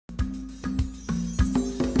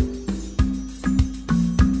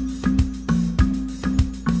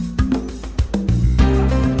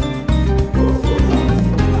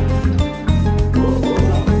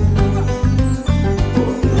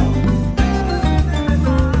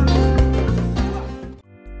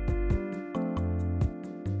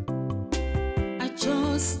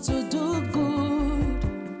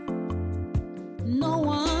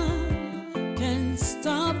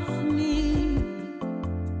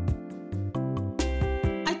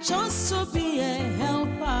just to be a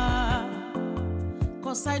helper,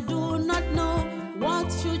 'cause I do not know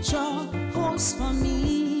what future holds for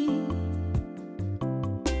me.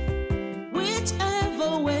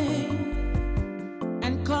 Whichever way,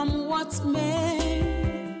 and come what may,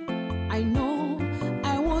 I know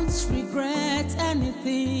I won't regret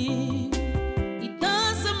anything. It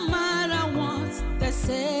doesn't matter what they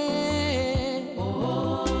say.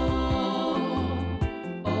 Oh,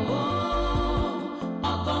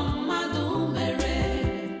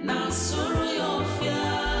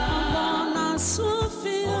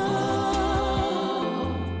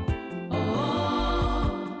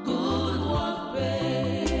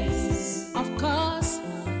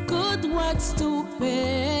 to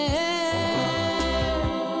pay.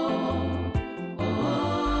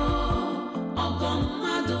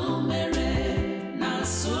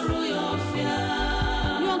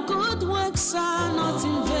 Your good works are not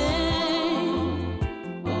in vain.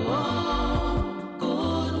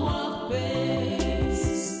 Good work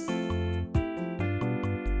pays.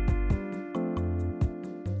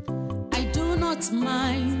 I do not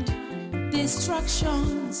mind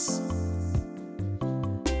distractions.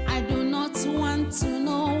 I do not want to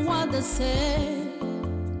know what they say.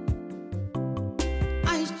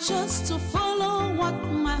 I just to follow what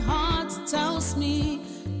my heart tells me,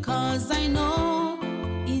 'cause I know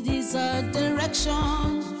it is a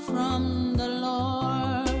direction from the Lord.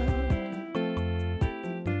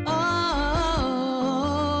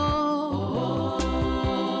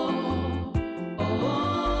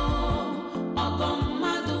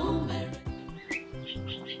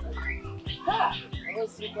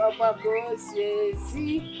 Papa goes,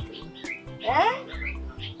 see. Eh?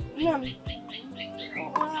 No.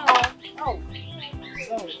 Wow. Oh.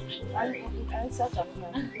 Sorry. I'm such a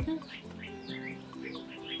man.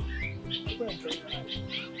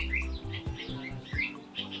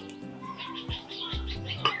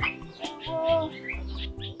 Oh.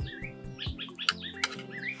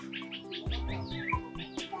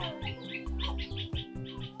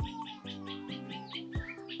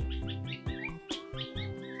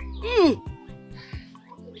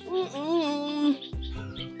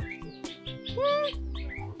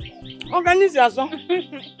 Organization.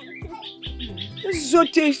 This is so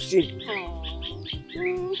tasty.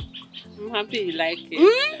 I'm happy you like it.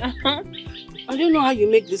 I don't know how you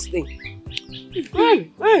make this thing.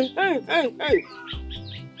 Hey.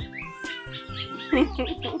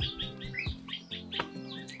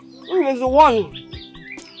 Here's the one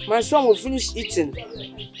my son will finish eating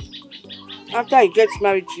after he gets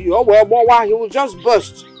married to you. Oh, well, he will just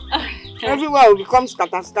burst. Everywhere will become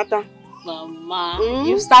scatter. Mama,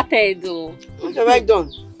 you started though. What have I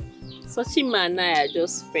done? So Chima and I are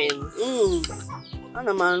just friends.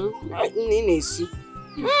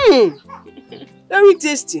 Very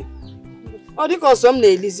tasty. Oh, they call some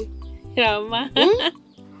Eluke. Yeah,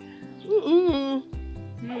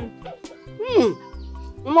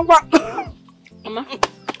 Mama. Mama,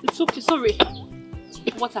 it's okay, sorry.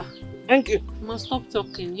 Water. Thank you. You must stop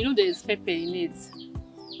talking. You know there is pepper in it.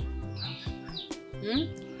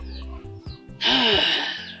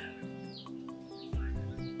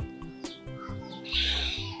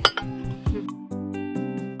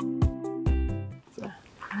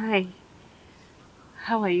 Hi.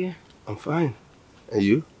 How are you? I'm fine. And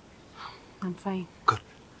you? I'm fine. Good.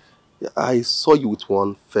 Yeah, I saw you with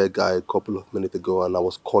one fair guy a couple of minutes ago and I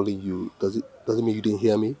was calling you. Does it mean you didn't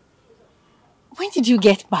hear me? When did you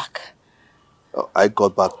get back? Oh, I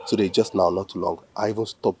got back today, just now, not too long. I even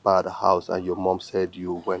stopped by the house and your mom said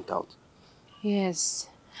you went out. Yes.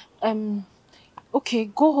 Okay,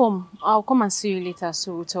 go home. I'll come and see you later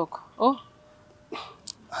so we'll talk. Oh?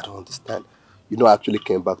 I don't understand. You know, I actually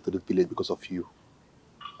came back to the village because of you.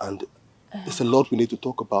 And there's a lot we need to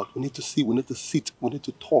talk about. We need to see, we need to sit, we need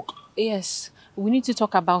to talk. Yes, we need to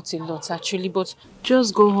talk about a lot actually, but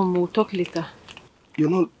just go home, we'll talk later. You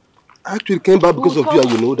know, I actually came back because of you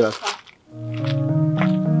and you know that.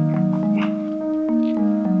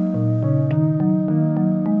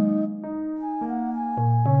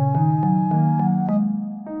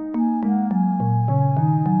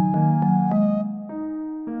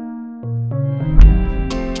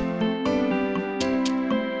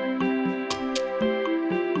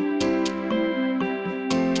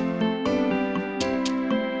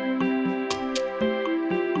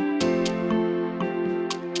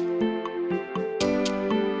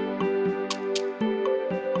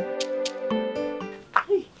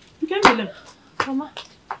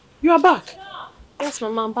 You are back? Yes,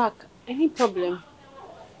 Mama, I'm back. Any problem?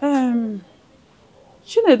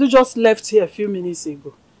 Chinedu just left here a few minutes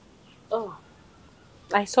ago. Oh,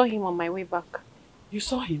 I saw him on my way back. You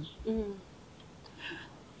saw him?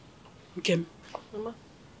 Okay. Mama.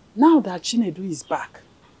 Now that Chinedu is back,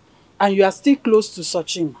 and you are still close to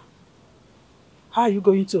Sochim, how are you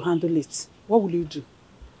going to handle it? What will you do?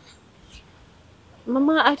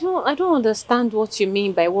 Mama, I don't understand what you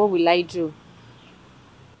mean by what will I do.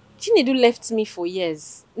 Chinedu left me for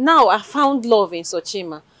years. Now I found love in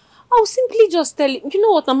Sochima. I'll simply just tell him, you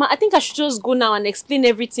know what, Mama, I think I should just go now and explain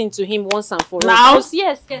everything to him once and for all. Now?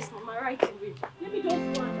 Yes, Mama, right away. Let me just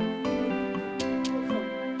go and...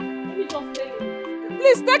 Let me just tell him.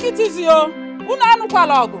 Please take it easy, oh. Una anu kwa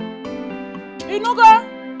logo.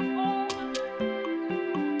 Inugo?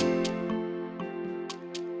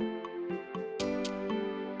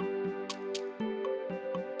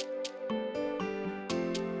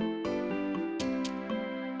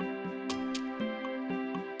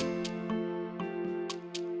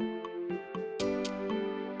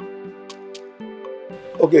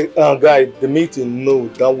 Okay, guy, the meeting, no,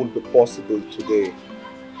 that won't be possible today.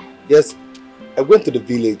 Yes, I went to the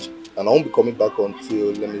village and I won't be coming back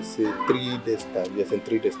until, let me say, 3 days time. Yes, in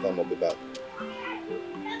 3 days time I'll be back.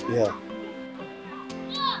 Yeah.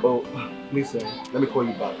 Oh, listen, let me call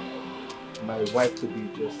you back. My wife to be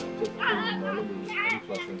just let me to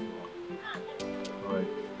attend to her. Alright,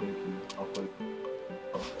 thank you. I'll call you.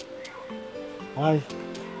 Hi.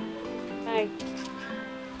 Hi.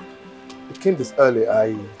 You came this early.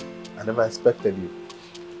 I never expected you.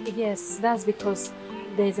 Yes, that's because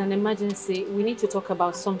there's an emergency. We need to talk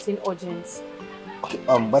about something urgent. Okay,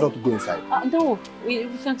 why don't you go inside? No, we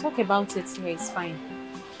can talk about it here. It's fine.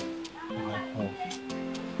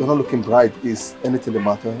 You're not looking bright. Is anything the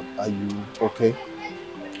matter? Are you okay?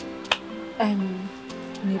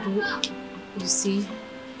 Maybe, you see,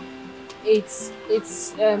 it's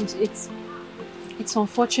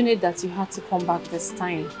unfortunate that you had to come back this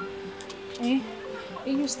time.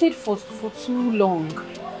 You stayed for too long,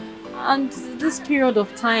 and this period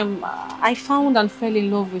of time I found and fell in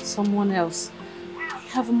love with someone else. I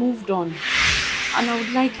have moved on, and I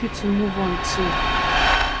would like you to move on too.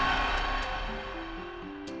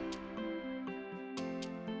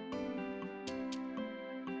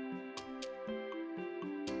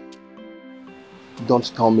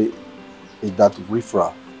 Don't tell me that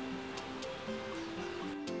riffraff,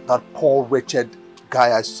 that poor wretched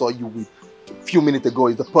guy I saw you with a few minutes ago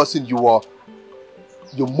is the person you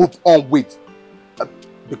moved on with.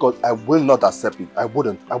 Because I will not accept it. I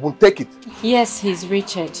won't take it. Yes, he's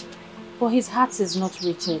Richard, but his heart is not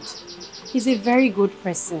Richard. He's a very good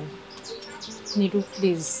person. Nidu,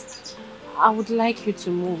 please, I would like you to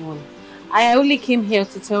move on. I only came here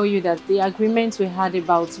to tell you that the agreement we had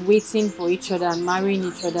about waiting for each other and marrying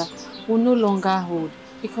each other will no longer hold,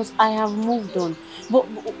 because I have moved on. But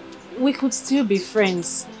we could still be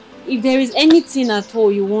friends. If there is anything at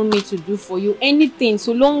all you want me to do for you, anything,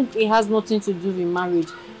 so long it has nothing to do with marriage,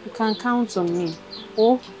 you can count on me.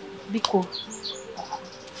 Oh, Biko,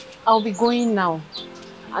 I'll be going now,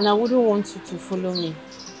 and I wouldn't want you to follow me.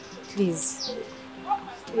 Please.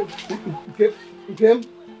 Okay.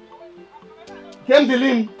 Came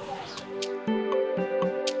Dilin.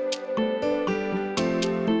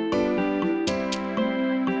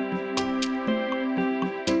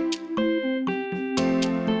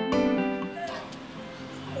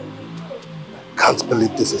 Can't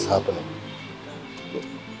believe this is happening.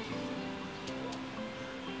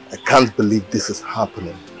 I can't believe this is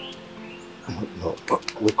happening. No,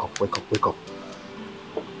 wake up.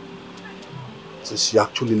 So she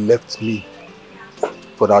actually left me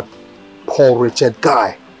for that poor wretched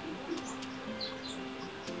guy.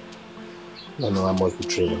 No, I must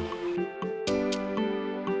betray him.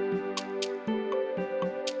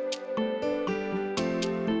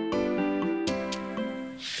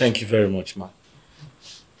 Thank you very much, ma.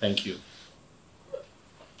 Thank you.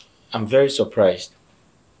 I'm very surprised.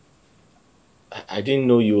 I didn't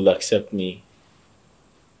know you will accept me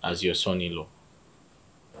as your son-in-law.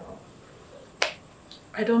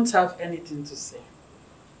 I don't have anything to say.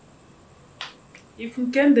 If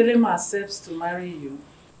Nkenderema accepts to marry you,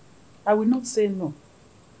 I will not say no.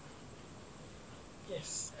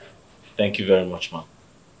 Yes. Thank you very much, ma.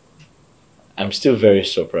 I'm still very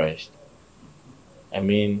surprised. I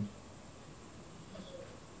mean,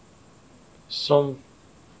 some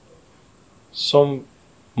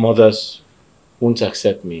mothers won't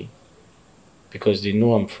accept me because they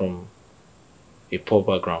know I'm from a poor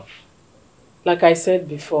background. Like I said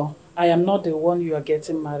before, I am not the one you are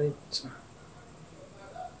getting married to.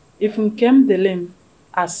 If Nkem Delem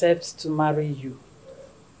accepts to marry you,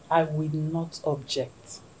 I will not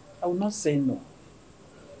object. I will not say no.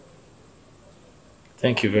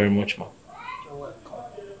 Thank you very much, ma. You're welcome.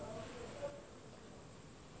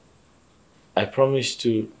 I promise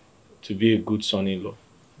to be a good son-in-law.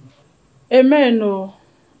 Amen. No,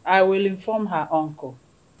 I will inform her uncle.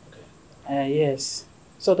 Yes,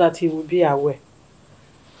 so that he will be aware.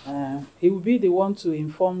 He will be the one to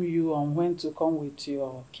inform you on when to come with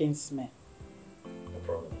your kinsmen. No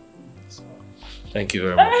problem. Thank you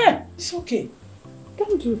very much. It's okay.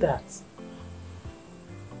 Don't do that.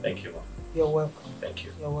 Thank you, Mom. You're welcome. Thank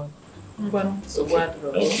you. You're welcome. So what?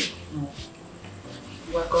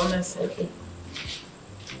 Work on us. Okay.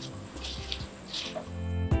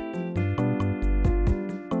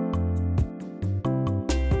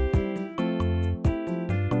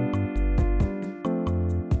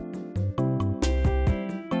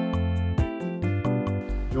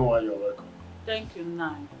 You're welcome. Thank you,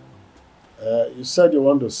 Nine. You said you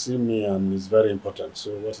want to see me and it's very important,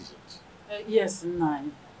 so what is it? Yes,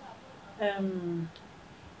 Nine.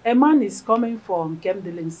 A man is coming for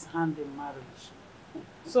Nkemdelin's hand in marriage.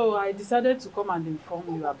 So I decided to come and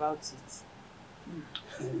inform you about it.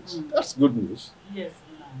 That's good news. Yes,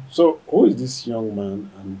 Nine. So who is this young man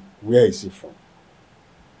and where is he from?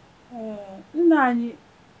 Nani,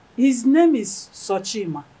 his name is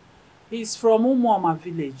Sochima. He's from Umuoma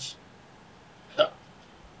village.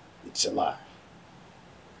 It's a lie.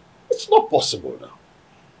 It's not possible now.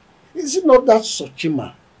 Is it not that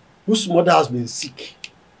Sochima, whose mother has been sick,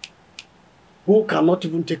 who cannot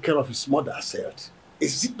even take care of his mother's health?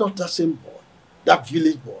 Is it not that same boy, that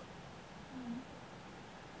village boy?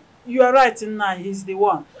 You are right, Nna, he's the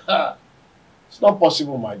one. It's not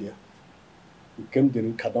possible, my dear.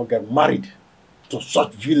 Nkemderin cannot get married to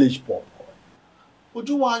such village poor boy. Would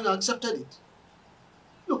you want you accepted it?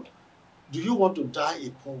 Look, do you want to die a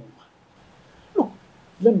poor woman? Look,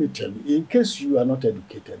 let me tell you, in case you are not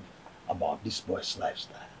educated about this boy's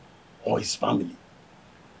lifestyle or his family,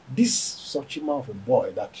 this Sochima of a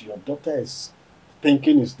boy that your daughter is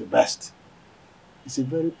thinking is the best is a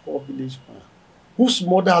very poor village man whose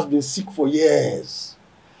mother has been sick for years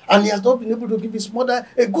and he has not been able to give his mother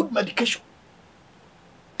a good medication.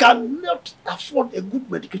 Cannot afford a good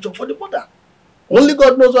medication for the mother. Only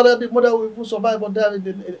God knows whether the mother will even survive or die in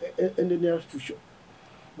the near future.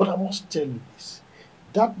 But I must tell you this.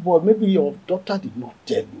 That boy, maybe your daughter did not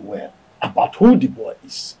tell you well about who the boy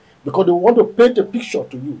is. Because they want to paint a picture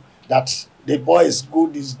to you that the boy is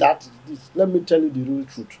good, is that, is this. Let me tell you the real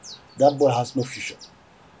truth. That boy has no future.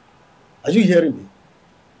 Are you hearing me?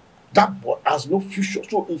 That boy has no future.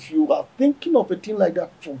 So if you are thinking of a thing like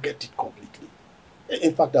that, forget it completely.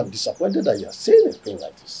 In fact, I'm disappointed that you are saying a thing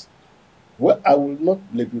like this. Well, I will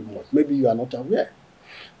not blame you much. Maybe you are not aware.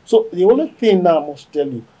 So the only thing now I must tell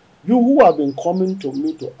you, you who have been coming to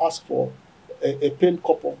me to ask for a plain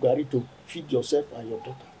cup of gari to feed yourself and your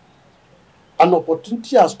daughter, an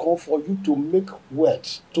opportunity has come for you to make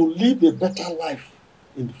wealth, to live a better life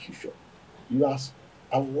in the future. You are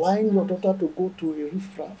allowing your daughter to go to a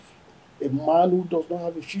riffraff, a man who does not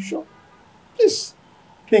have a future. Please,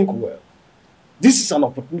 think well. This is an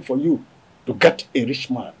opportunity for you to get a rich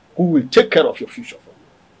man who will take care of your future for you.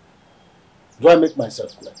 Do I make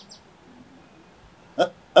myself clear?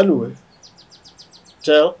 Anyway,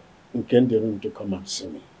 tell Nkemderin to come and see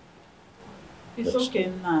me. It's okay,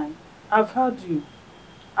 Nai. I've heard you.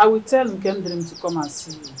 I will tell Nkemderin to come and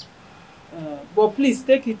see you. But please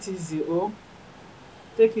take it easy, oh?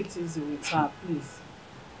 Take it easy with her, please.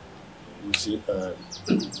 You see,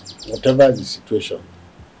 whatever is the situation,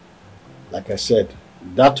 like I said,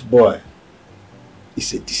 that boy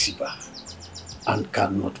is a deceiver and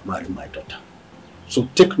cannot marry my daughter. So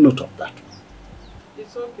take note of that.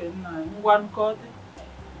 It's okay, Nai. One call.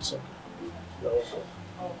 It's okay. You're welcome.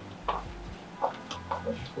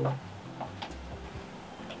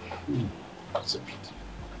 That's a pity.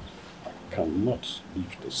 I cannot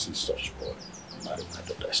live to see such boy marry my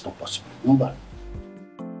daughter. It's not possible. Remember?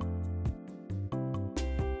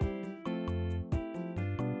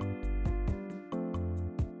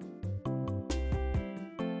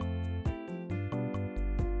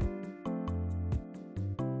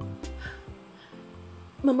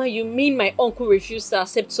 Mama, you mean my uncle refused to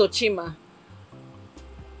accept Sochima?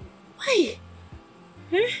 Why?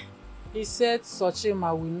 He said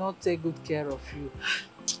Sochima will not take good care of you.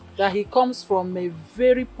 That he comes from a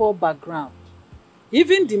very poor background. He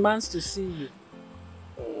even demands to see you.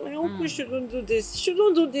 My uncle shouldn't do this.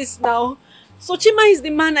 Shouldn't do this now. Sochima is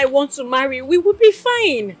the man I want to marry. We will be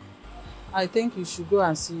fine. I think you should go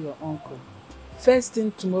and see your uncle. First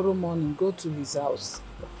thing tomorrow morning, go to his house.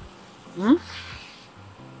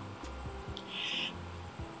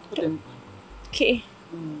 Okay.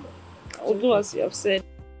 I'll do as you have said.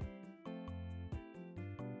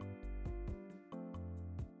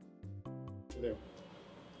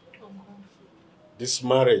 This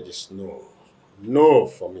marriage is no. No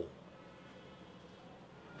for me.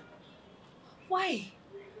 Why?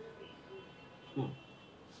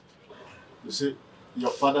 You see,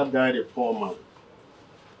 your father died a poor man.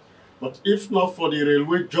 But if not for the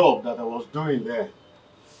railway job that I was doing there,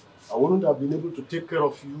 I wouldn't have been able to take care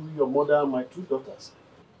of you, your mother, and my 2 daughters.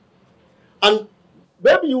 And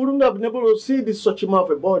maybe you wouldn't have been able to see this Sochima of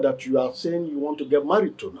a boy that you are saying you want to get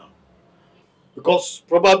married to now. Because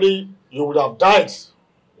probably you would have died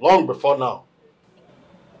long before now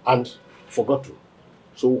and forgot to.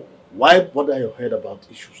 So why bother your head about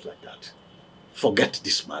issues like that? Forget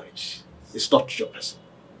this marriage. It's not your person.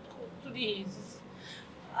 Please.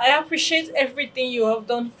 I appreciate everything you have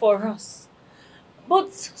done for us.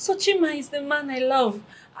 But Sochima is the man I love.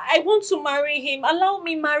 I want to marry him. Allow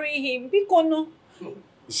me marry him. Bikono. You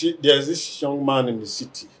see, there's this young man in the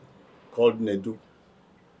city called Nedu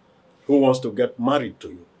who wants to get married to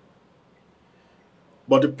you.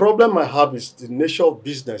 But the problem I have is the nature of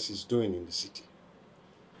business he's doing in the city.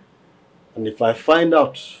 And if I find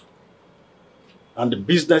out and the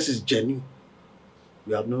business is genuine,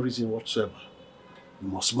 we have no reason whatsoever. You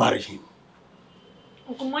must marry him.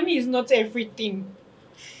 Uncle, money is not everything.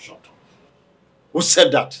 Shut up. Who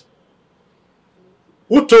said that?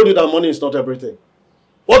 Who told you that money is not everything?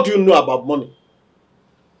 What do you know about money?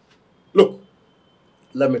 Look,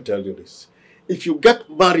 let me tell you this. If you get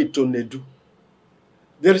married to Nedu,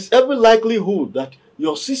 there is every likelihood that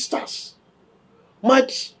your sisters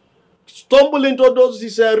might stumble into those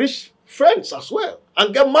his rich friends as well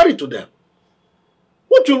and get married to them.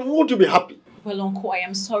 Won't you be happy? Well, Uncle, I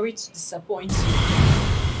am sorry to disappoint you.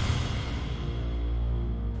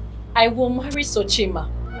 I will marry Sochima.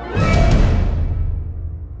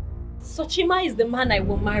 Sochima is the man I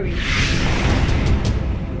will marry.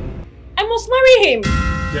 I must marry him.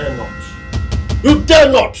 Dare not. You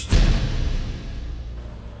dare not.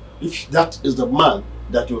 If that is the man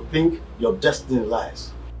that you think your destiny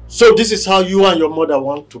lies. So this is how you and your mother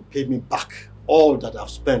want to pay me back all that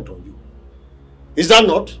I've spent on you. Is that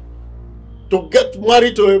not? To get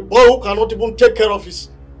married to a boy who cannot even take care of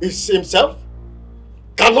himself?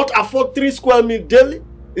 Cannot afford 3 square meals daily?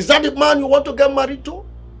 Is that the man you want to get married to?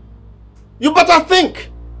 You better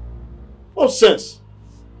think. Nonsense.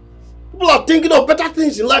 People are thinking of better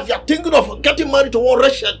things in life. You are thinking of getting married to one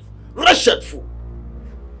wretched fool.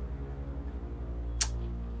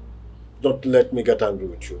 Don't let me get angry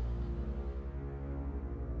with you.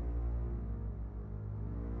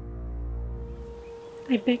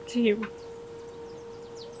 I begged him.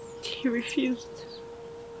 He refused.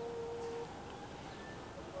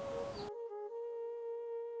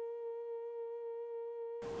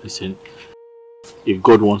 Listen, if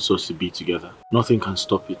God wants us to be together, nothing can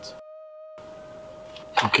stop it.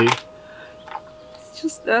 Okay? It's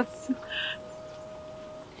just that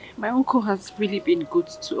my uncle has really been good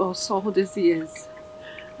to us all these years.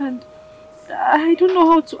 And I don't know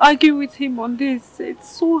how to argue with him on this.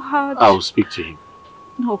 It's so hard. I'll speak to him.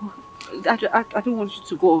 No, I don't want you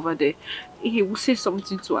to go over there. He will say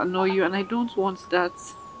something to annoy you and I don't want that.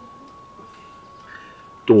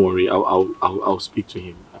 Don't worry, I'll speak to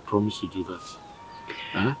him. I promise to do that.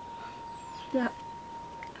 Huh? Yeah.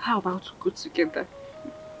 How about we go together?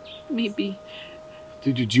 Maybe.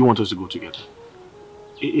 Do you want us to go together?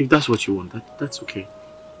 If that's what you want, that's okay.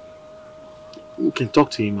 We can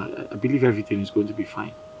talk to him. I believe everything is going to be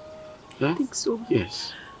fine. Yeah? I think so.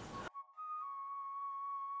 Yes.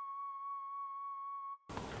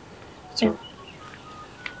 So,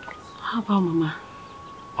 how about Mama?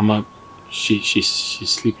 Mama, she's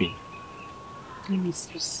sleeping. Let me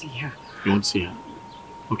see her. You won't see her?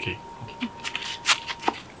 Okay.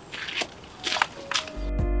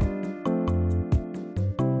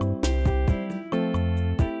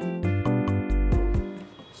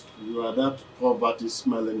 You are that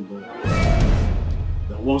poverty-smelling boy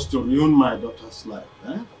that wants to ruin my daughter's life.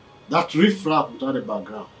 Eh? That riffraff without a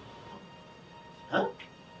background. Huh?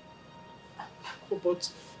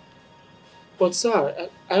 But sir,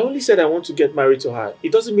 I only said I want to get married to her.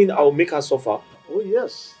 It doesn't mean I'll make her suffer. Oh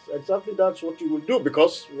yes, exactly that's what you will do,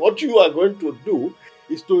 because what you are going to do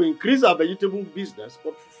is to increase our vegetable business,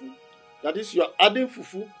 but fufu. That is, you are adding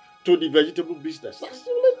fufu to the vegetable business. That's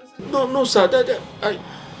No, sir.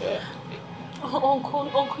 Uncle,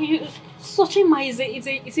 Sochima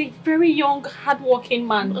is a very young, hardworking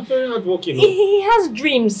man. I'm very hardworking. He has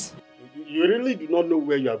dreams. You really do not know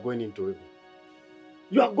where you are going into it.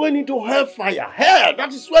 You are going into hellfire. Hell,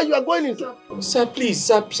 that is where you are going into. Sir, please,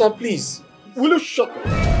 sir, please. Will you shut up?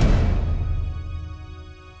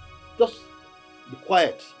 Just be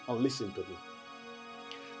quiet and listen to me.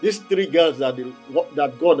 These 3 girls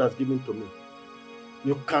that God has given to me,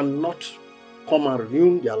 you cannot come and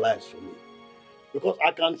ruin their lives for me. Because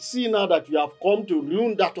I can see now that you have come to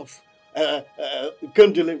ruin that of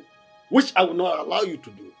Kendilling, which I will not allow you to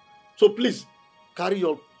do. So please, carry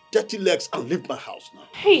your dirty legs and leave my house now.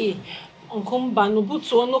 Hey, Uncle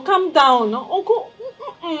Mbanubutu, no, calm down. Uncle,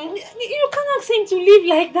 you can't ask him to leave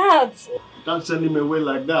like that. You can't send him away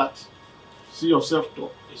like that. See yourself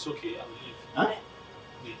talk. It's okay, I will leave. Huh?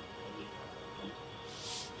 Leave.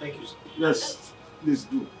 Thank you, sir. Yes, please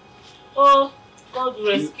do. Oh, God will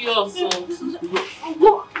rescue us.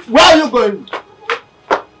 Where are you going?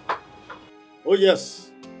 Oh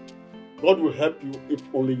yes, God will help you if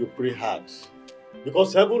only you pray hard.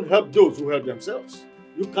 Because heaven helps those who help themselves.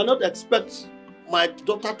 You cannot expect my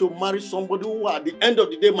daughter to marry somebody who at the end of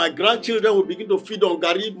the day my grandchildren will begin to feed on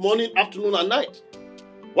gari morning, afternoon and night.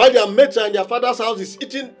 While their mates are in their father's house is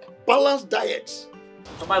eating balanced diets.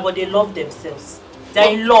 But they love themselves.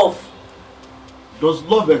 They're in love. Does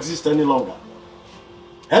love exist any longer?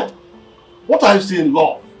 Eh? What are you saying,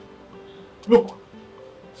 love? Look,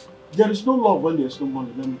 there is no love when there is no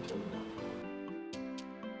money, let me tell you that.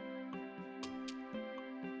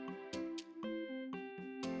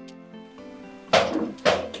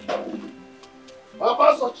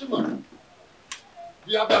 Papa Sochima.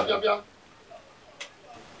 Bia.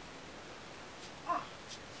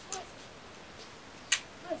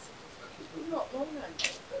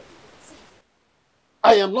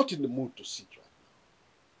 I am not in the mood to sit right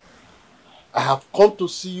now. I have come to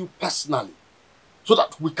see you personally so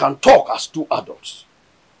that we can talk as two adults.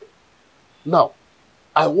 Now,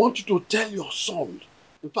 I want you to tell your son,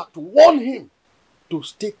 in fact, warn him to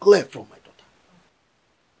stay clear from my daughter.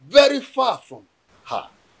 Very far from her.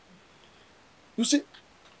 You see,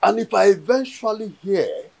 and if I eventually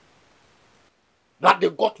hear that they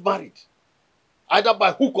got married, either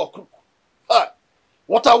by hook or crook,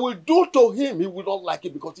 what I will do to him, he will not like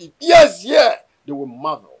it because if yes, they will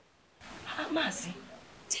marvel. Mazi,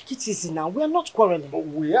 take it easy now. We are not quarreling. But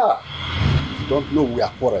we are. You don't know we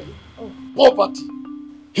are quarreling. Oh. Poverty.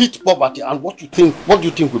 Hit poverty. And what do you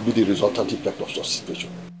think will be the resultant effect of such situation?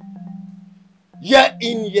 Year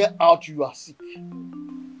in, year out, you are sick.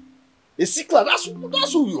 A sickler, that's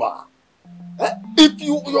who you are. If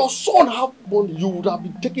your son had money, you would have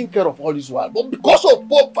been taking care of all his while. But because of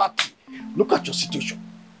poverty, look at your situation.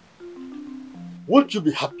 Won't you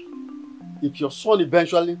be happy if your son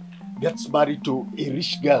eventually gets married to a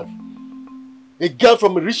rich girl? A girl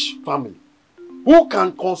from a rich family who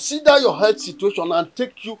can consider your health situation and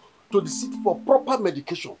take you to the city for proper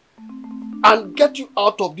medication and get you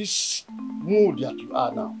out of this mood that you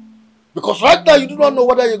are now. Because right now you do not know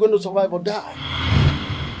whether you're going to survive or die.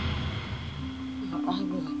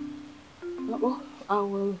 I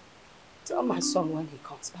will tell my son when he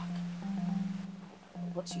comes back.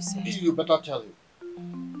 What you say? You better tell him.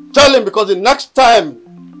 Tell him because the next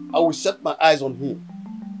time I will set my eyes on him,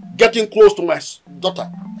 getting close to my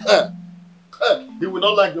daughter, he will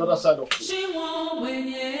not like the other side of me.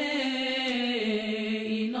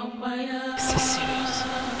 Is this serious?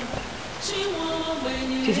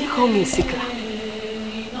 Did he call me a sickler?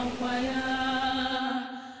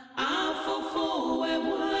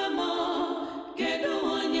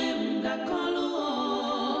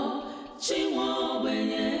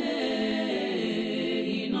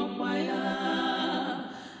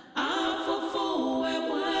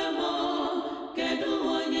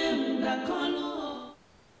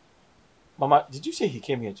 Mama, did you say he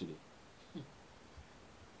came here today?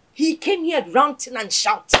 He came here ranting and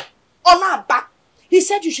shouting. On our back. He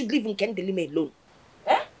said you should leave Nkendelime alone.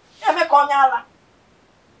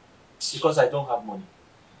 Because I don't have money.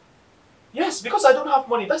 Yes, because I don't have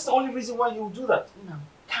money. That's the only reason why he will do that. No,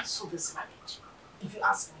 cancel this marriage. If you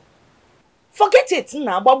ask me. Forget it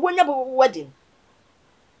now, but when you wedding.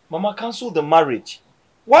 Mama, cancel the marriage.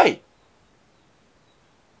 Why?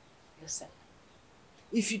 Listen.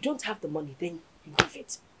 If you don't have the money, then you leave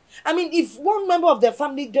it. I mean, if one member of the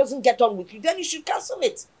family doesn't get on with you, then you should cancel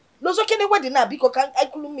it. No, so can wedding now because I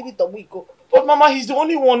couldn't meet it a week ago. But Mama, he's the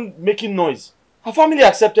only one making noise. Her family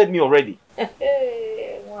accepted me already.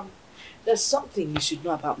 There's something you should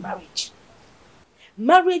know about marriage.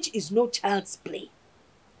 Marriage is no child's play.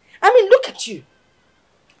 I mean, look at you.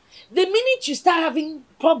 The minute you start having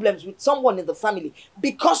problems with someone in the family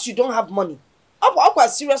because you don't have money, I've got a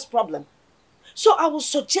serious problem. So I will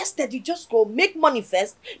suggest that you just go make money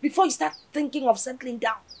first before you start thinking of settling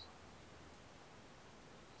down.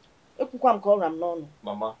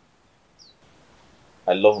 Mama,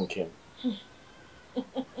 I love Nkem.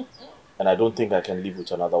 And I don't think I can live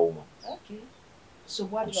with another woman. Okay. So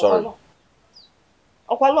what I'm sorry.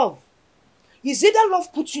 Love? Is either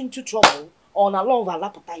love puts you into trouble or na love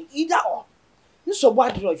alaputai, either or. So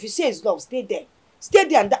what, if you say it's love, stay there. Stay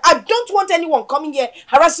there. And I don't want anyone coming here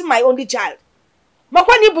harassing my only child. My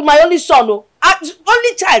only son,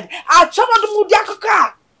 only child.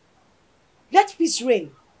 Let peace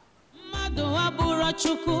reign. Don't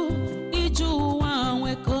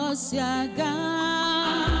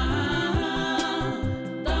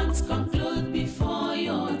conclude before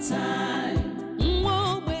your time.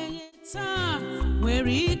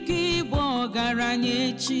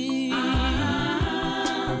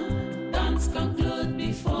 Don't conclude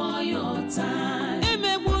before your time.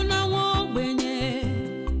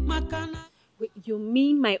 Wait, you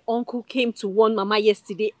mean my uncle came to warn Mama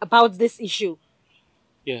yesterday about this issue?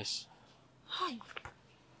 Yes. Hi.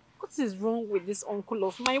 What is wrong with this uncle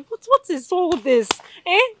of mine? What is all this?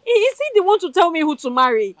 Eh? Is he the one to tell me who to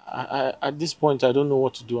marry? At this point, I don't know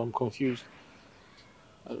what to do. I'm confused.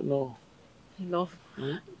 I don't know. Love,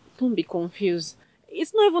 don't be confused.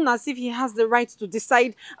 It's not even as if he has the right to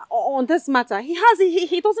decide on this matter. He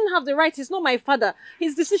doesn't have the right. He's not my father.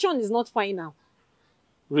 His decision is not final.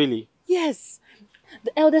 Really? Yes.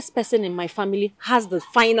 The eldest person in my family has the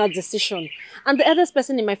final decision. And the eldest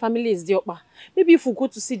person in my family is Diokpa. Maybe if we go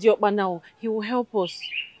to see Diokpa now, he will help us.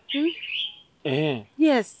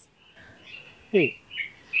 Yes. Hey.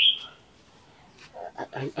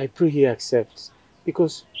 I pray he accepts.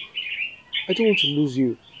 Because I don't want to lose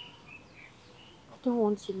you. I don't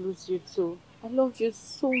want to lose you too. I love you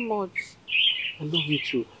so much. I love you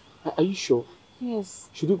too. Are you sure? Yes.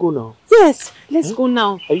 Should we go now? Yes, let's go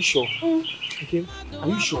now. Are you sure? Okay. Are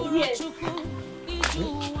you sure? Yes.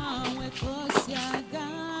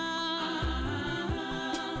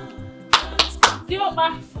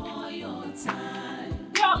 Diokpa.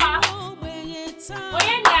 Diokpa.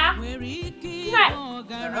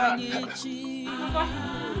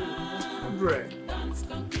 Don't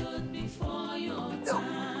conclude before your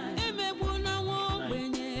time.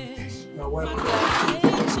 You're welcome.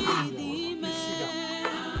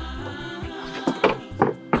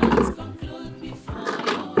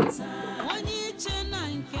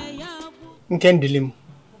 Nkendilim,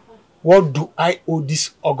 what do I owe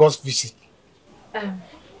this August visit?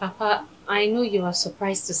 Papa, I know you are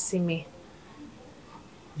surprised to see me.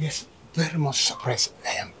 Yes, very much surprised.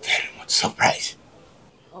 I am very much surprised.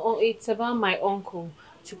 Oh, it's about my uncle,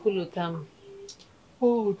 Chukwulotam.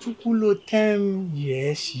 Oh, Chukwulotam.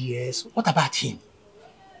 Yes, yes. What about him?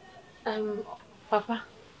 Papa,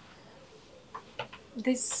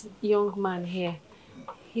 this young man here,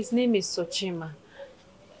 his name is Sochima.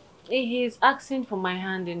 He is asking for my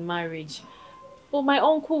hand in marriage. But my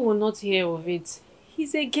uncle will not hear of it.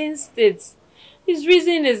 He's against it. His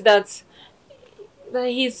reason is that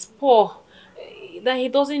he's poor, that he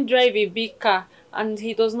doesn't drive a big car, and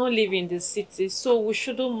he does not live in the city, so we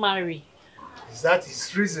shouldn't marry. Is that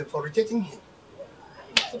his reason for rejecting him?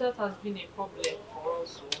 So that has been a problem for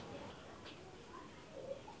us.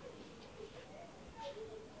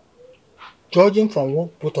 Judging from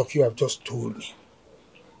what both of you have just told me,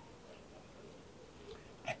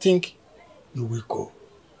 I think you will go.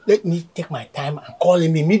 Let me take my time and call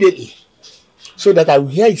him immediately so that I will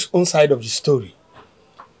hear his own side of the story.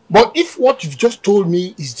 But if what you've just told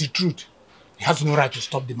me is the truth, he has no right to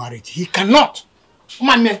stop the marriage. He cannot. Come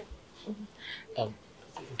on, man.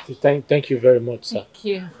 Thank you very much, sir. Thank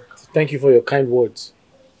you. Thank you for your kind words.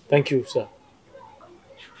 Thank you, sir.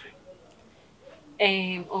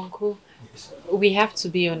 Uncle, we have to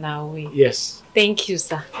be on our way. Yes. Thank you,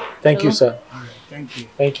 sir. Thank you, sir. All right, thank you.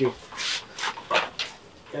 Thank you.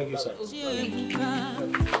 Thank you, sir.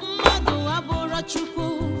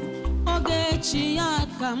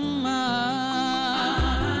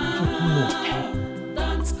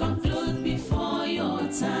 Don't conclude before your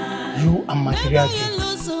time. You are material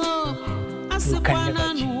things. You can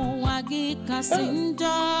never change.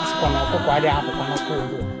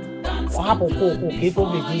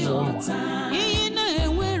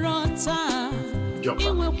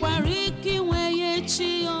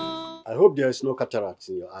 I hope there is no cataracts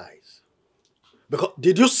in your eyes. Because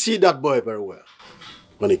did you see that boy very well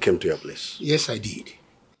when he came to your place? Yes, I did.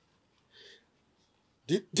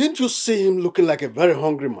 Didn't you see him looking like a very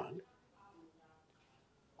hungry man?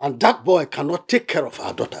 And that boy cannot take care of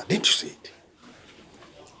our daughter. Didn't you see it?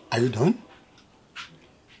 Are you done?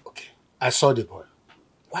 Okay. I saw the boy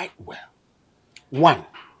quite well. One,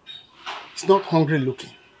 he's not hungry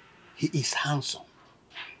looking. He is handsome.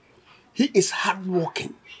 He is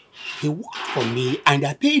hardworking. He worked for me and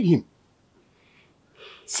I paid him.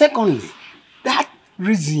 Secondly, that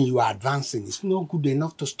reason you are advancing is not good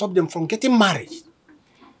enough to stop them from getting married.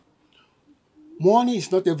 Money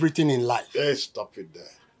is not everything in life. Hey, stop it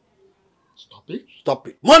there. Stop it. Stop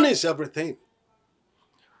it. Money is everything.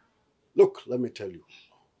 Look, let me tell you.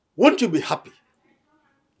 Won't you be happy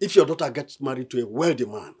if your daughter gets married to a wealthy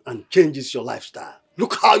man and changes your lifestyle?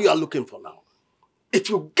 Look how you are looking for now. If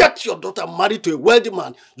you get your daughter married to a wealthy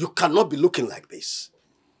man, you cannot be looking like this.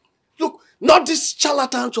 Look, not these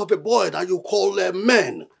charlatans of a boy that you call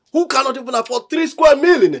men, who cannot even afford 3 square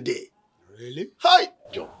meals in a day. Really? Hi,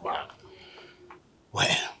 Jokpa.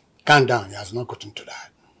 Well, calm down. He has not gotten to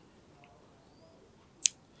that.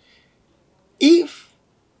 If,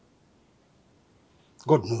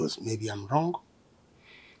 God knows, maybe I'm wrong,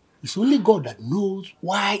 it's only God that knows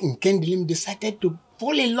why Nkendilim decided to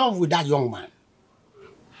fall in love with that young man.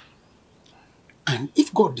 And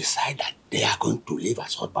if God decides that they are going to live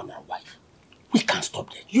as husband and wife, we can't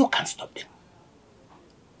stop them. You can't stop them.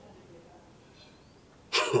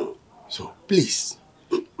 So please,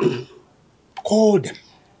 call them,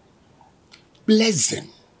 bless them.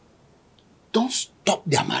 Don't stop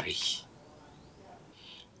their marriage.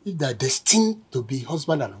 If they're destined to be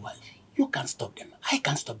husband and wife, you can't stop them. I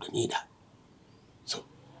can't stop them either. So.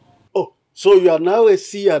 Oh, so you are now a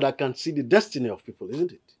seer that can see the destiny of people,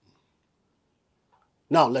 isn't it?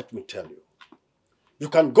 Now let me tell you. You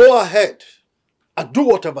can go ahead and do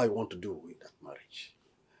whatever you want to do with that marriage.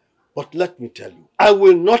 But let me tell you, I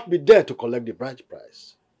will not be there to collect the bride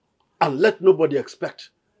price. And let nobody expect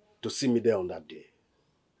to see me there on that day.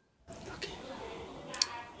 Okay.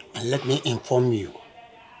 And let me inform you.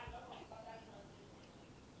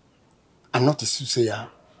 I'm not a soothsayer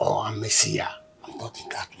or a messiah. I'm not in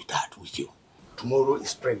that with you. Tomorrow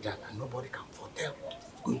is pregnant and nobody can foretell what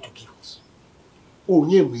it's going to give us.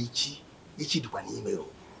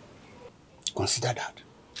 Consider that.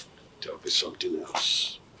 There'll be something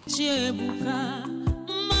else.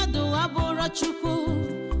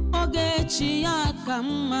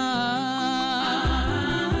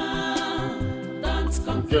 Don't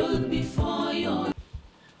conclude before you.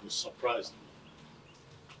 You surprised me.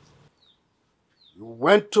 You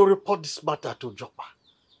went to report this matter to Joppa.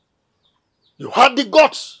 You had the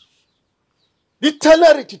guts, the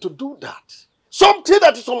temerity to do that. Something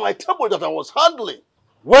that is on my table that I was handling.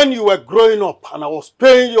 When you were growing up and I was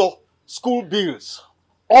paying your school bills,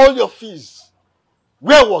 all your fees,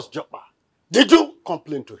 where was Joppa? Did you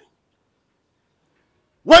complain to him?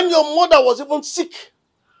 When your mother was even sick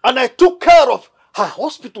and I took care of her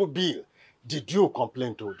hospital bill, did you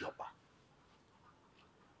complain to Joppa?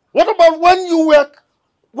 What about when you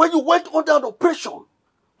went under an operation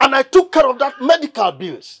and I took care of that medical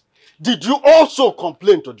bills? Did you also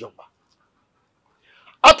complain to Joppa?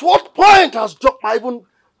 At what point has Joppa even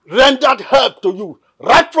rendered help to you,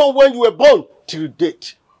 right from when you were born till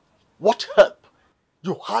date? What help?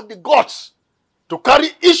 You had the guts to carry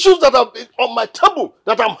issues that are on my table,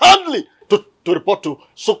 that I'm handling, to report to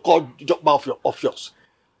so-called Joppa of yours.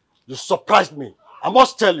 You surprised me. I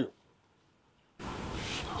must tell you.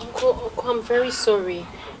 Uncle, I'm very sorry.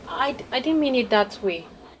 I didn't mean it that way.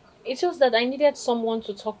 It's just that I needed someone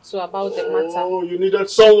to talk to about the matter. Oh, you needed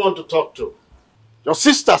someone to talk to. Your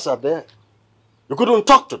sisters are there. You couldn't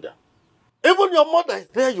talk to them. Even your mother is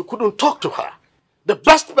there. You couldn't talk to her. The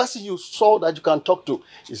best person you saw that you can talk to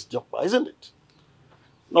is Joppa, isn't it?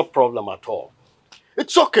 No problem at all.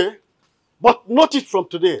 It's okay. But note it from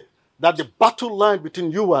today that the battle line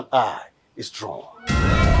between you and I is drawn.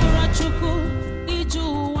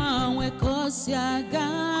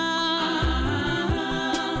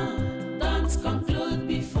 Don't conclude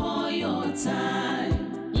before your time.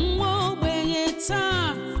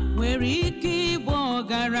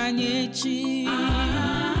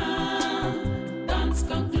 Don't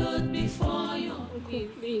conclude before your time. Uncle,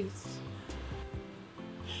 please.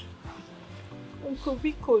 Uncle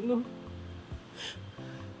Biko, no.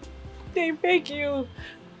 They beg you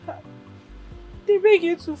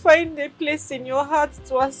to find a place in your heart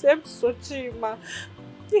to accept Sochima.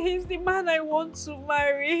 He's the man I want to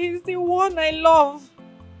marry. He's the one I love.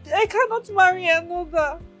 I cannot marry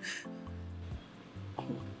another.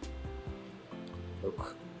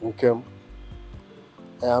 Look, Nkem,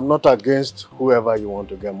 I am not against whoever you want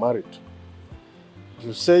to get married to. If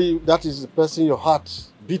you say that is the person your heart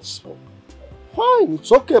beats for, fine,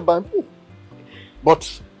 it's okay by me.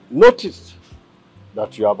 But notice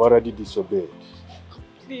that you have already disobeyed.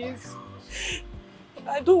 Please.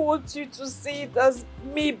 I don't want you to see it as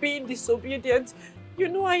me being disobedient. You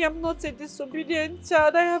know I am not a disobedient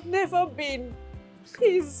child. I have never been.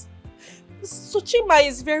 Please. Sochima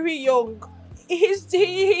is very young. He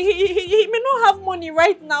may not have money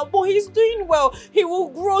right now, but he's doing well. He will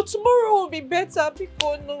grow. Tomorrow will be better.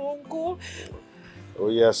 Because no, Uncle. Oh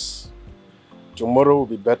yes. tomorrow will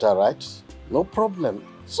be better, right? No problem.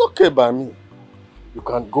 It's okay by me. You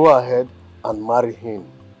can go ahead and marry him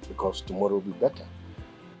because tomorrow will be better.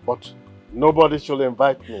 But nobody should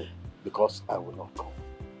invite me because I will not come.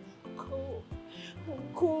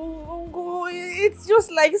 Uncle, it's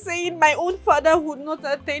just like saying my own father would not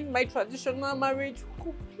attend my traditional marriage.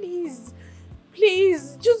 Uncle, please,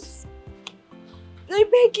 just... I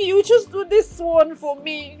beg you, just do this one for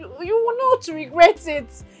me. You will not regret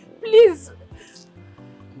it. Please.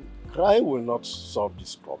 Crying will not solve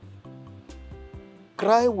this problem.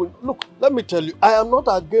 Crying will... Look, let me tell you, I am not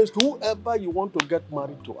against whoever you want to get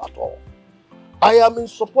married to at all. I am in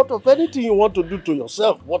support of anything you want to do to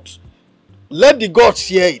yourself. But let the gods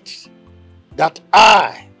hear it. That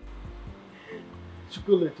I,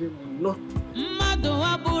 Chukwulete, will not...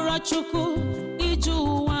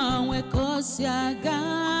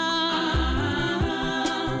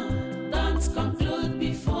 Don't conclude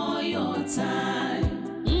before your time.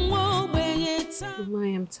 Mama, I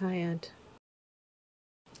am tired.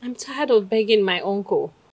 I'm tired of begging my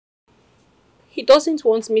uncle. He doesn't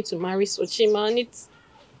want me to marry Sochima and it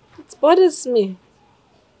bothers me.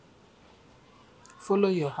 Follow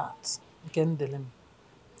your heart, Gendelem.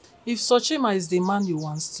 If Sochima is the man you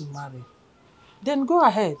want to marry, then go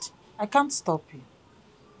ahead. I can't stop you.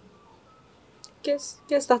 Guess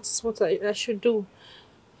that is what I should do.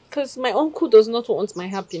 Because my uncle does not want my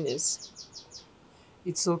happiness.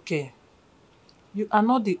 It's okay. You are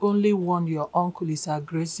not the only one your uncle is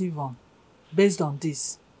aggressive on. Based on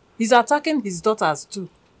this, he's attacking his daughters too.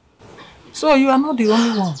 So you are not the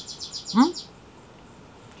only one.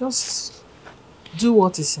 Just do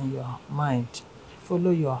what is in your mind.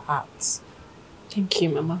 Follow your heart. Thank you,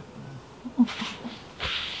 Mama.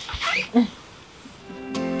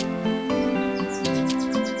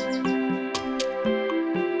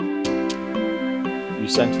 You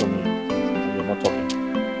sent for me and you're not talking.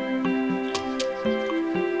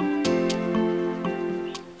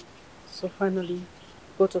 So finally,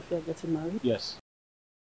 both of you are getting married? Yes.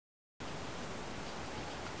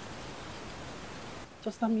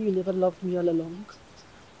 Just tell me you never loved me all along.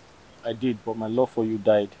 I did, but my love for you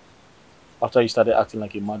died after you started acting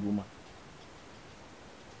like a mad woman.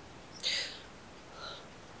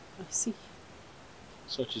 I see.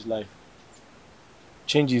 Such is life.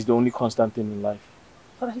 Change is the only constant thing in life.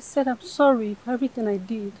 But I said I'm sorry for everything I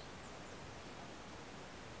did.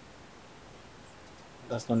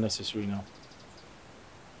 That's not necessary now.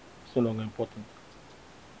 It's no longer important.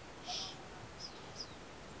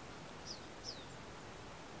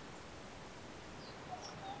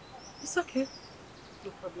 It's okay.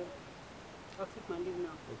 No problem. I'll take my leave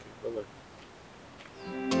now. Okay, bye-bye.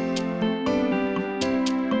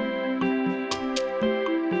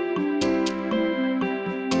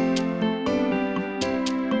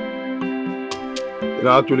 I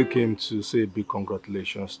actually came to say a big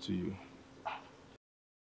congratulations to you.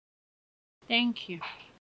 Thank you.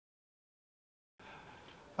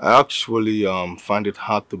 I actually find it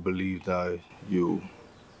hard to believe that you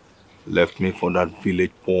left me for that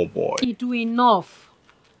village poor boy. You do enough.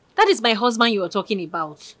 That is my husband you are talking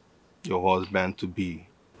about. Your husband to be.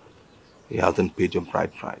 He hasn't paid your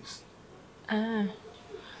bride price.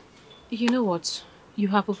 You know what? You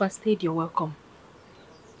have overstayed your welcome.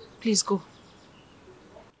 Please go.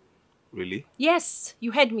 Really? Yes,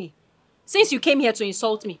 you heard me. Since you came here to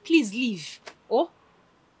insult me, please leave. Oh?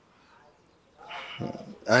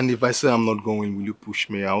 And if I say I'm not going, will you push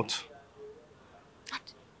me out?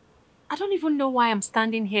 I don't even know why I'm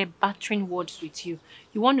standing here battering words with you.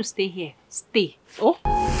 You want to stay here? Stay. Oh?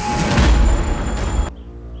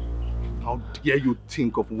 How dare you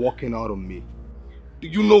think of walking out on me? Do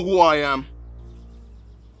you know who I am?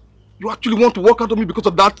 You actually want to walk out on me because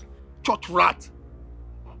of that church rat?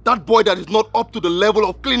 That boy that is not up to the level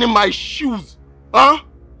of cleaning my shoes. Huh?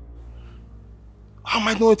 How am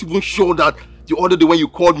I not even sure that the other day when you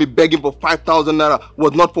called me begging for 5,000 naira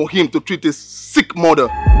was not for him to treat his sick mother?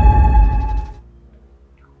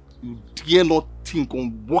 You dare not think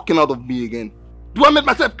on walking out of me again. Do I make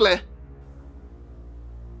myself clear?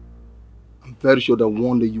 I'm very sure that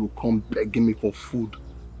one day you will come begging me for food.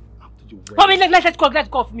 After you Let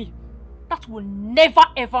go of me. That will never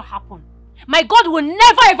ever happen. My God will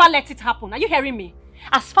never ever let it happen. Are you hearing me?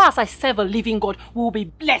 As far as I serve a living God, we will be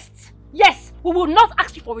blessed. Yes, we will not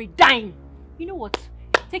ask you for a dime. You know what?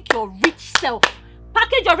 Take your rich self,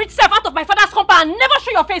 package your rich self out of my father's compound and never show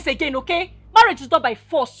your face again, okay? Marriage is not by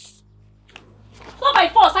force. It's not by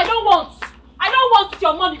force. I don't want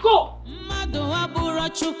your money. Go.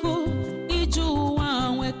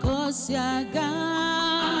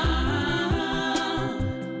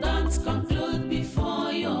 Don't conclude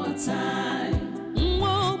before your time.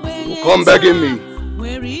 come begging me.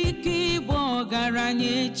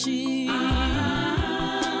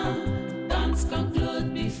 Don't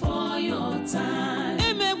conclude before your time.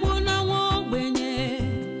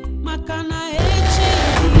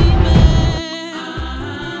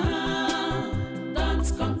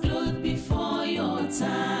 Don't conclude before your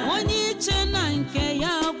time.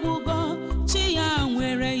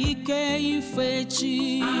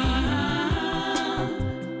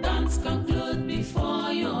 Don't conclude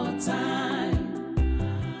before your time.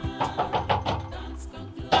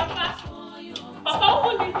 Papa,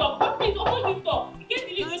 open this door. Please open this door. You can't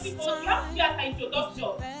delete this because you have to get an introduction.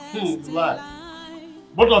 Lie.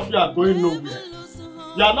 Both of you are going nowhere.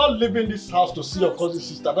 You are not leaving this house to see your cousin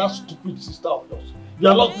sister, that stupid sister of yours. You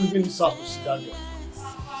are not leaving this house to see that girl.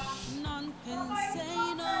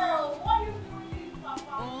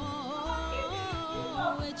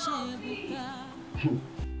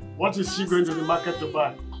 What is she going to the market to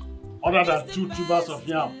buy? Other than 2 tubers of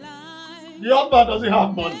yam. The husband doesn't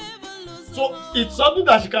have money. So it's something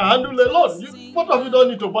that she can handle alone. Both of you don't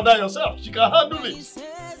need to bother yourself. She can handle it.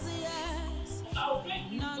 I'll break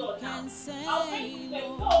this door now. I'll break this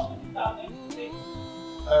door.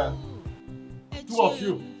 2 of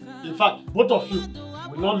you, in fact, both of you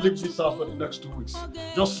will not leave this house for the next 2 weeks.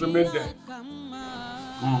 Just remain there.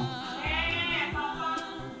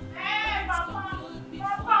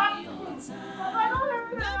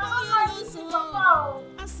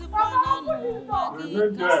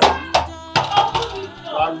 Remain there.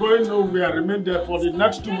 You are going nowhere. Remain there for the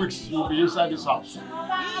next 2 weeks. You'll be inside this house.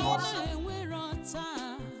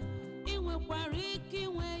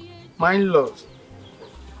 My love,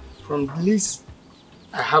 from the list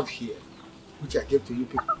I have here, which I gave to you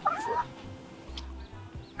people before,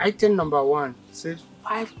 item number 1 says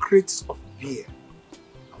 5 crates of beer.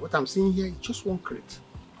 And what I'm seeing here is just 1 crate.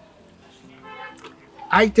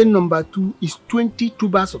 Item number 2 is 20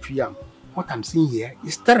 tubers of yam. What I'm seeing here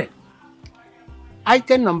is 3.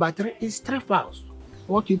 Item number 3 is 3 fowls.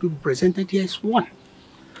 What you people presented here is 1.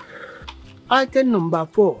 Item number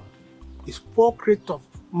 4 is 4 crates of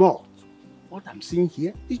malt. What I'm seeing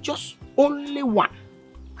here is just only 1.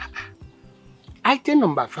 Item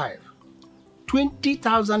number 5,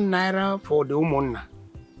 20,000 naira for the umonna.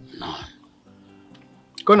 None.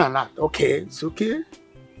 Gonna not. Okay, it's okay.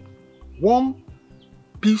 1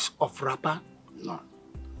 piece of wrapper. None.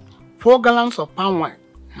 4 gallons of palm wine.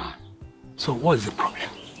 None. So what is the problem?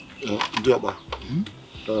 Diaba,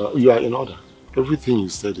 you are in order. Everything you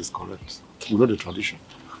said is correct. We know the tradition.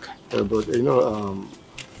 Okay. But you know,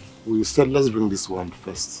 we said let's bring this one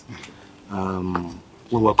first.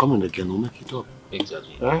 When we're coming again, we'll make it up.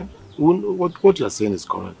 Exactly. What you are saying is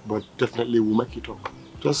correct, but definitely we'll make it up.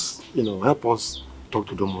 Just, you know, help us talk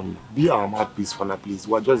to them. Be our mouthpiece for now, please.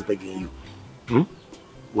 We're just begging you.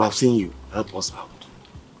 We have seen you. Help us out.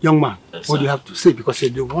 Young man, yes, what do you have to say? Because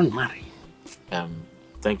you won't marry.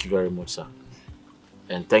 Thank you very much, sir.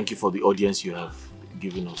 And thank you for the audience you have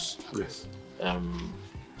given us. Yes.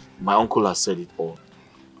 My uncle has said it all.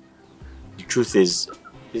 The truth is,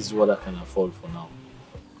 this is what I can afford for now.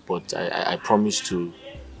 But I promise to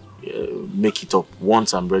make it up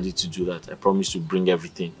once I'm ready to do that. I promise to bring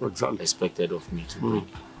everything expected of me to bring.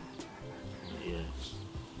 Yeah.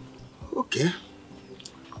 Okay.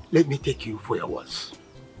 Let me take you for your words.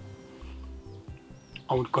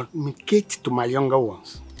 I will communicate to my younger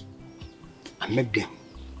ones and make them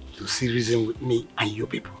to see reason with me and you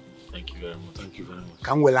people. Thank you very much. Thank you very much.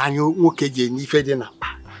 Can we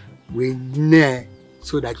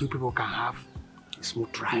so that you people can have a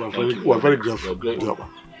smooth ride. We are very grateful.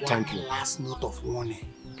 Thank you. Last note of warning.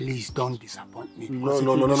 Please don't disappoint me.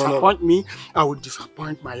 No. Disappoint me, I will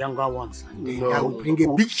disappoint my younger ones. And then I will bring a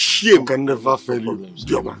big shame. We can never fail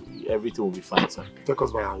you. Everything will be fine, sir. Take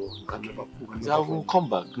us by our word. I will come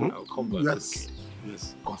back. I'll come back. Yes.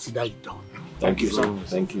 Consider it done. Thank you so much.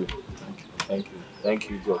 Thank you. Thank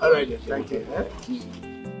you, George. All right, then. Thank you.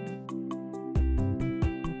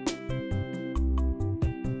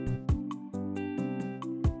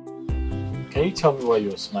 Can you tell me why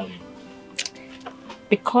you're smiling?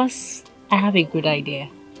 Because I have a good idea.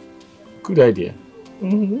 Good idea?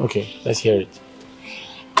 Okay, let's hear it.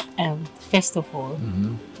 First of all,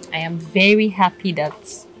 I am very happy that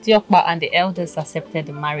Diokba and the elders accepted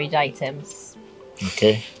the marriage items.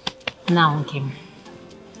 Okay. Now, Kim,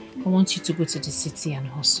 I want you to go to the city and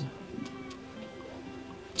hustle.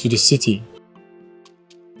 To the city?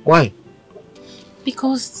 Why?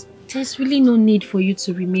 Because there's really no need for you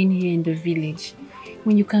to remain here in the village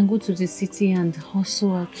when you can go to the city and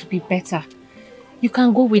hustle to be better. You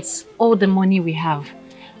can go with all the money we have.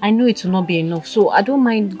 I know it will not be enough, so I don't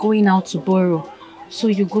mind going out to borrow So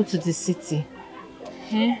you go to the city?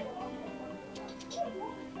 Eh?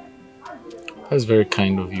 That's very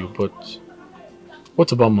kind of you, but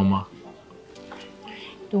what about Mama?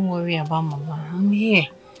 Don't worry about Mama. I'm here.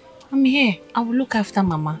 I'm here. I will look after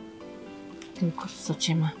Mama. Because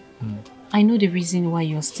Sochima, I know the reason why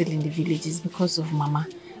you're still in the village is because of Mama.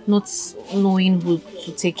 Not knowing who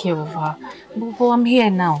to take care of her. But I'm here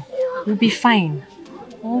now. We'll be fine.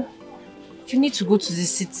 Oh, you need to go to the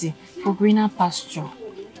city for greener pasture.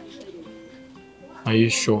 Are you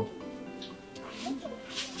sure?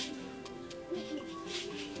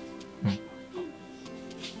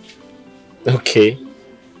 Okay.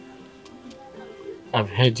 I've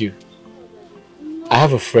heard you. I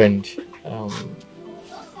have a friend.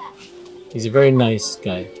 He's a very nice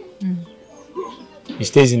guy. He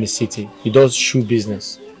stays in the city. He does shoe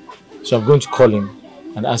business. So I'm going to call him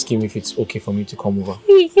and ask him if it's okay for me to come over.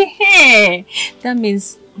 Yeah. That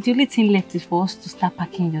means the only thing left is for us to start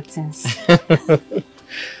packing your things.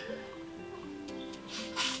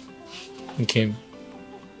 Okay.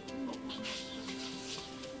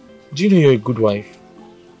 Do you know you're a good wife?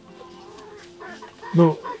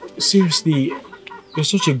 No, seriously, you're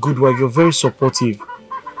such a good wife. You're very supportive.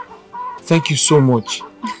 Thank you so much.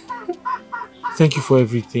 Thank you for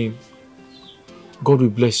everything. God will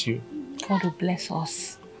bless you. God will bless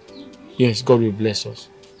us. Yes, God will bless us.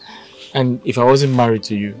 And if I wasn't married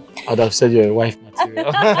to you, I'd have said you're a wife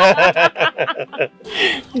material.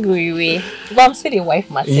 Go away. But I'm still a wife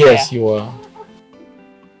material. Yes, you are.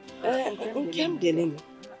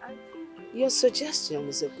 Your suggestion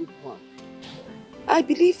is a good one. I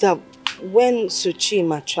believe that when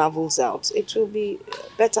Sochima travels out, it will be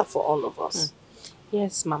better for all of us.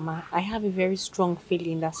 Yes, Mama. I have a very strong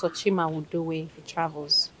feeling that Sochima will do well if he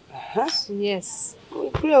travels. Yes. We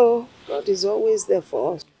pray. God is always there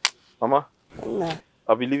for us. Mama, Nah.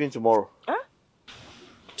 I'll be leaving tomorrow. Huh?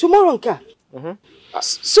 Tomorrow, Nka?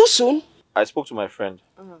 So soon? I spoke to my friend.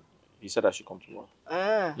 He said I should come tomorrow.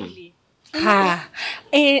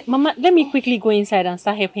 Mama, let me quickly go inside and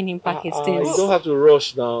start helping him pack his things. You don't have to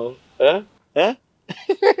rush now. Eh?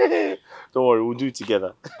 Don't worry, we'll do it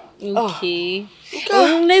together. Okay.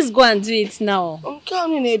 Let's go and do it now.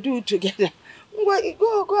 Okay, do it together.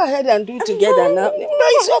 Go ahead and do it together now. No,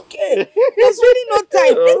 it's okay. There's really no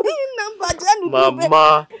time.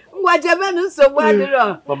 Mama.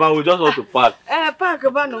 Mama, we just want to pack. Pack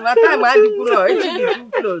about no time I do too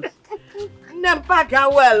close. Then pack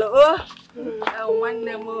well, one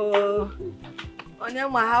them on your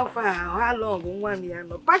how far, how long, one year.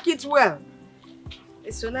 Pack it well.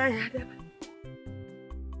 It's so nice.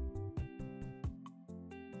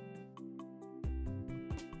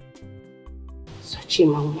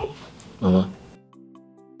 Sochima, Mama.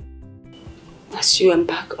 As you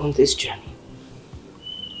embark on this journey,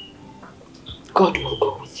 God will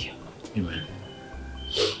go with you. Amen.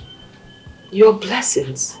 Your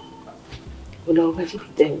blessings will already be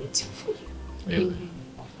there waiting for you. Amen.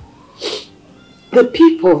 The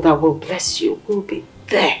people that will bless you will be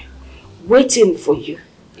there waiting for you.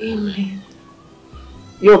 Amen.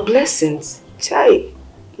 Your blessings, Chai,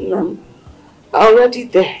 are already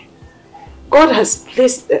there. God has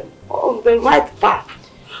placed them on the right path.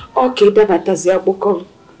 Okay, Amen.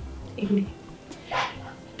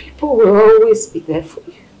 People will always be there for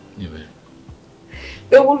you. Amen.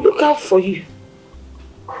 They will look out for you.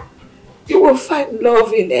 You will find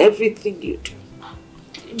love in everything you do.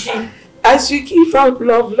 Amen. As you give out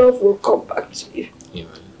love, love will come back to you.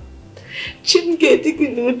 Amen.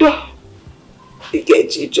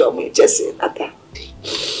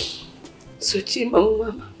 So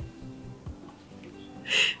Mama,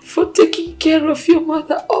 for taking care of your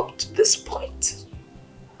mother up to this point,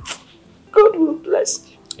 God will bless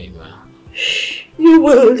you. Amen. You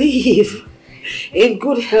will live in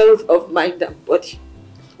good health of mind and body.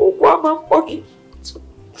 You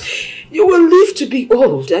will live to be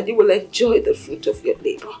old and you will enjoy the fruit of your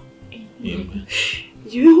labor. Amen.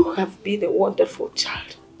 You have been a wonderful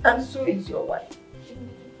child, and so is your wife.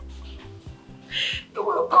 You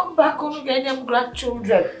will come back on again and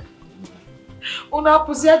grandchildren.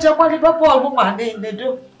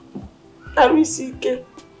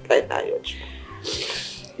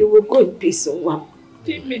 You will go in peace and warmth.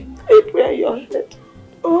 Amen. I pray your head.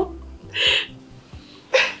 Oh.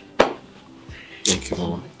 Thank you,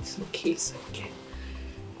 Mama. It's okay, it's okay.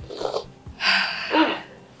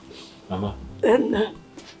 Mama. And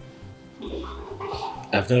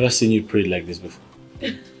I've never seen you pray like this before.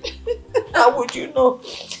 how would you know?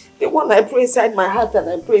 The one I pray inside my heart and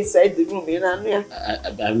I pray inside the room.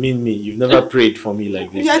 I mean me. You've never prayed for me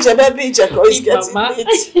like this. Yeah, Mama.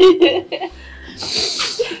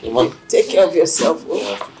 Take care of yourself.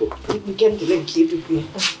 You came to the kid to be.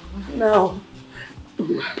 Now.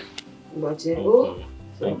 Thank you.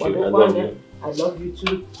 I love you. I love you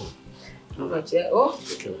too.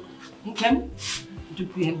 Okay.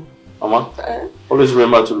 Mama, always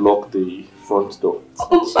remember to lock the front door.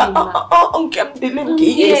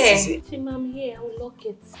 Yes. I'm here. I will lock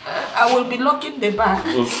it. I will be locking the back.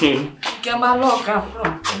 Okay. Come on, lock up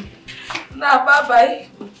front. Now, bye-bye.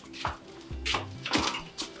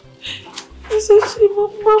 This is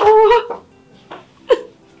Mama.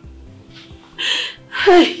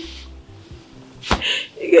 Hey.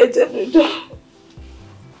 You get the door.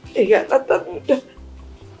 You got that door.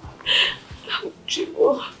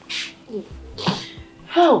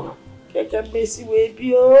 How? I can miss you,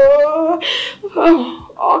 baby. Oh,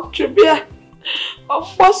 Tribia. Oh,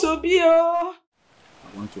 Bosobio. I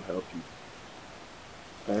want to help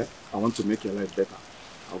you. I want to make your life better.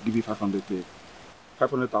 I'll give you 500k.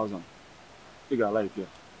 500,000. You got life here.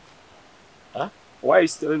 Huh? Why are you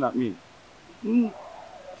staring at me?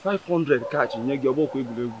 500 catch in your book.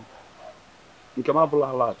 You can have a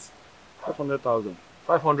lot. 500,000.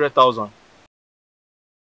 500,000.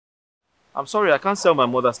 I'm sorry, I can't sell my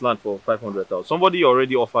mother's land for 500,000. Somebody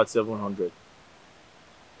already offered 700.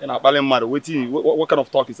 And I'm mad. What kind of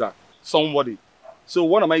talk is that? Somebody. So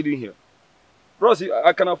what am I doing here? Bros,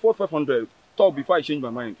 I can afford 500. Talk before I change my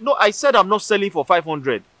mind. No, I said I'm not selling for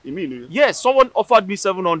 500. You mean? Yes, someone offered me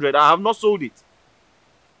 700. I have not sold it.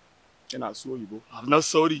 And I'll slow you, bro. I have not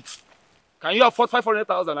sold it. Can you afford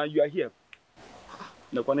 500,000 and you are here?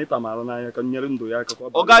 Oga,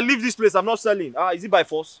 leave this place. I'm not selling. Is it by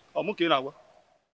force? I'm okay now.